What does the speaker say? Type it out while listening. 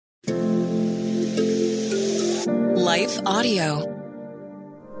Life Audio.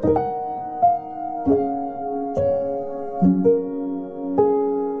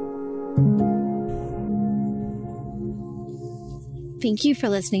 Thank you for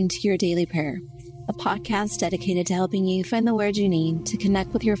listening to Your Daily Prayer, a podcast dedicated to helping you find the words you need to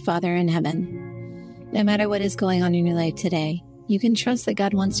connect with your Father in heaven. No matter what is going on in your life today, you can trust that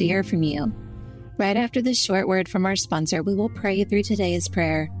God wants to hear from you. Right after this short word from our sponsor, we will pray through today's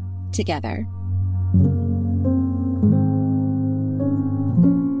prayer together.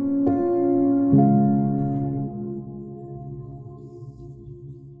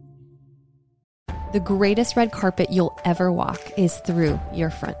 The greatest red carpet you'll ever walk is through your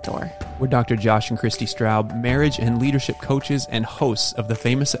front door. We're Dr. Josh and Christy Straub, marriage and leadership coaches and hosts of the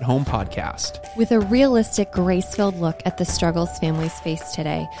Famous at Home podcast. With a realistic, grace-filled look at the struggles families face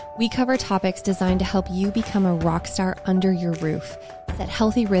today, we cover topics designed to help you become a rock star under your roof, set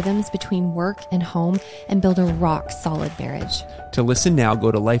healthy rhythms between work and home, and build a rock-solid marriage. To listen now,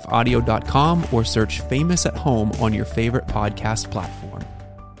 go to lifeaudio.com or search Famous at Home on your favorite podcast platform.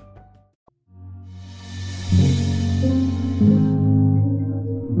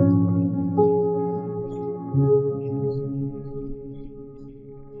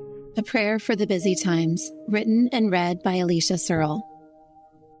 A prayer for the busy times, written and read by Alicia Searl.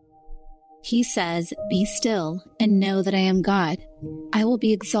 He says, "Be still and know that I am God. I will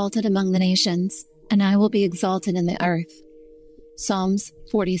be exalted among the nations, and I will be exalted in the earth." Psalms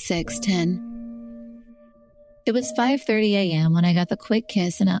 46:10. It was 5:30 a.m. when I got the quick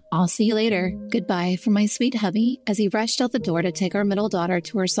kiss and "I'll see you later" goodbye from my sweet hubby as he rushed out the door to take our middle daughter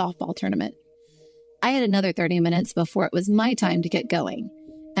to her softball tournament. I had another 30 minutes before it was my time to get going,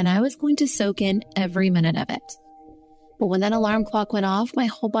 and I was going to soak in every minute of it. But when that alarm clock went off, my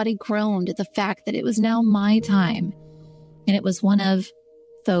whole body groaned at the fact that it was now my time, and it was one of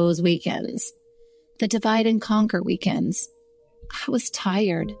those weekends, the divide and conquer weekends. I was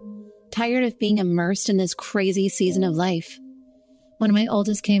tired of being immersed in this crazy season of life. When my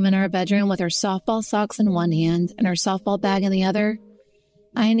oldest came in our bedroom with her softball socks in one hand and her softball bag in the other,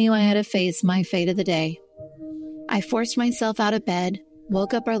 I knew I had to face my fate of the day. I forced myself out of bed,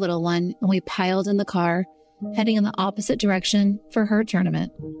 woke up our little one, and we piled in the car, heading in the opposite direction for her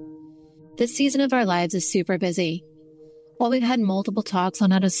tournament. This season of our lives is super busy. While we've had multiple talks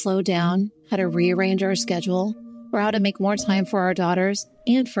on how to slow down, how to rearrange our schedule, or how to make more time for our daughters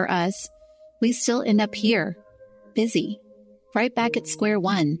and for us, we still end up here, busy, right back at square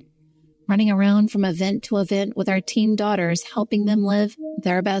one, running around from event to event with our teen daughters, helping them live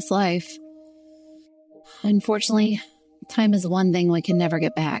their best life. Unfortunately, time is one thing we can never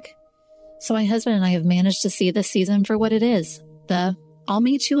get back. So my husband and I have managed to see this season for what it is, the "I'll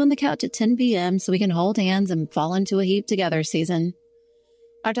meet you on the couch at 10 p.m. so we can hold hands and fall into a heap together" season.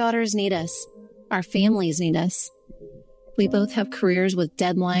 Our daughters need us. Our families need us. We both have careers with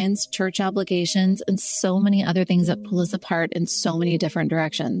deadlines, church obligations, and so many other things that pull us apart in so many different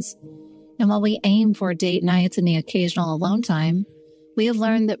directions. And while we aim for date nights and the occasional alone time, we have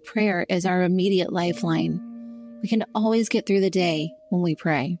learned that prayer is our immediate lifeline. We can always get through the day when we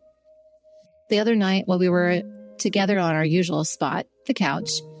pray. The other night, while we were together on our usual spot, the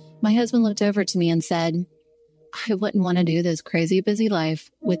couch, my husband looked over to me and said, "I wouldn't want to do this crazy busy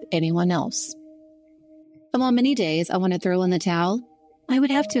life with anyone else." And while many days I want to throw in the towel, I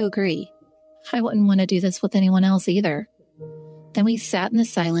would have to agree. I wouldn't want to do this with anyone else either. Then we sat in the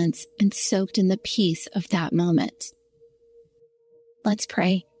silence and soaked in the peace of that moment. Let's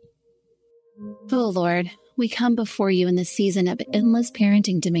pray. Oh Lord, we come before you in this season of endless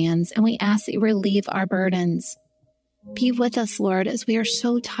parenting demands, and we ask that you relieve our burdens. Be with us, Lord, as we are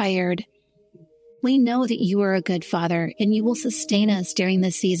so tired. We know that you are a good Father, and you will sustain us during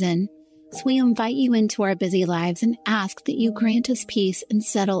this season. So we invite you into our busy lives and ask that you grant us peace and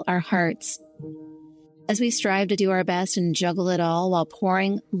settle our hearts. As we strive to do our best and juggle it all while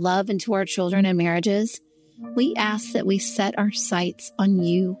pouring love into our children and marriages, we ask that we set our sights on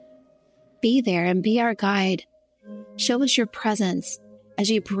you. Be there and be our guide. Show us your presence as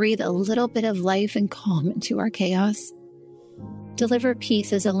you breathe a little bit of life and calm into our chaos. Deliver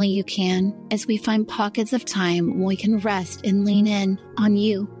peace as only you can as we find pockets of time when we can rest and lean in on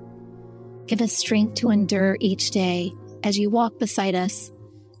you. Give us strength to endure each day as you walk beside us,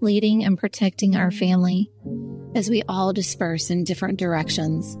 leading and protecting our family as we all disperse in different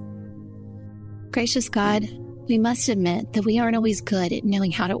directions. Gracious God, we must admit that we aren't always good at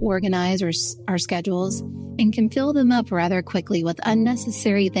knowing how to organize our schedules and can fill them up rather quickly with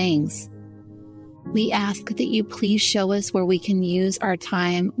unnecessary things. We ask that you please show us where we can use our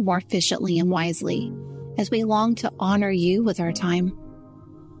time more efficiently and wisely as we long to honor you with our time.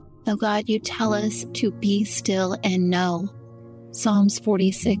 Oh God, you tell us to be still and know. Psalms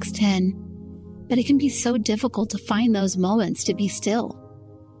 46:10. But it can be so difficult to find those moments to be still.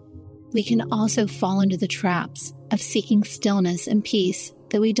 We can also fall into the traps of seeking stillness and peace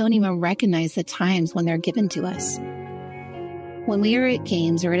that we don't even recognize the times when they're given to us. When we are at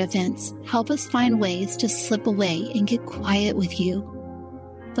games or at events, help us find ways to slip away and get quiet with you.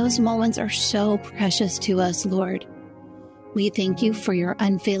 Those moments are so precious to us, Lord. We thank you for your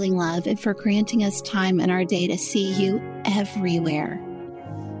unfailing love and for granting us time in our day to see you everywhere.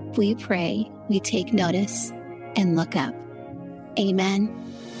 We pray, we take notice, and look up. Amen.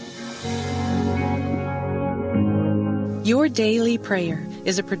 Your Daily Prayer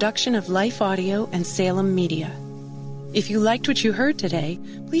is a production of Life Audio and Salem Media. If you liked what you heard today,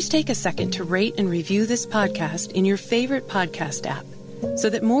 please take a second to rate and review this podcast in your favorite podcast app so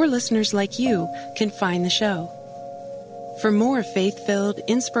that more listeners like you can find the show. For more faith-filled,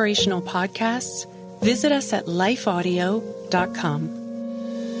 inspirational podcasts, visit us at lifeaudio.com.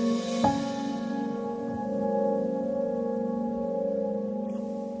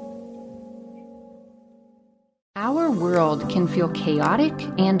 Our world can feel chaotic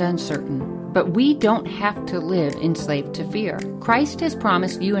and uncertain, but we don't have to live enslaved to fear. Christ has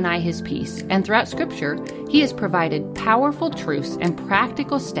promised you and I His peace, and throughout Scripture, He has provided powerful truths and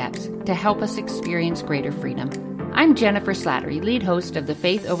practical steps to help us experience greater freedom. I'm Jennifer Slattery, lead host of the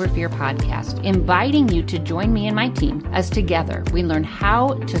Faith Over Fear podcast, inviting you to join me and my team as together we learn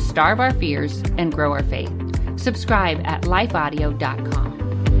how to starve our fears and grow our faith. Subscribe at lifeaudio.com.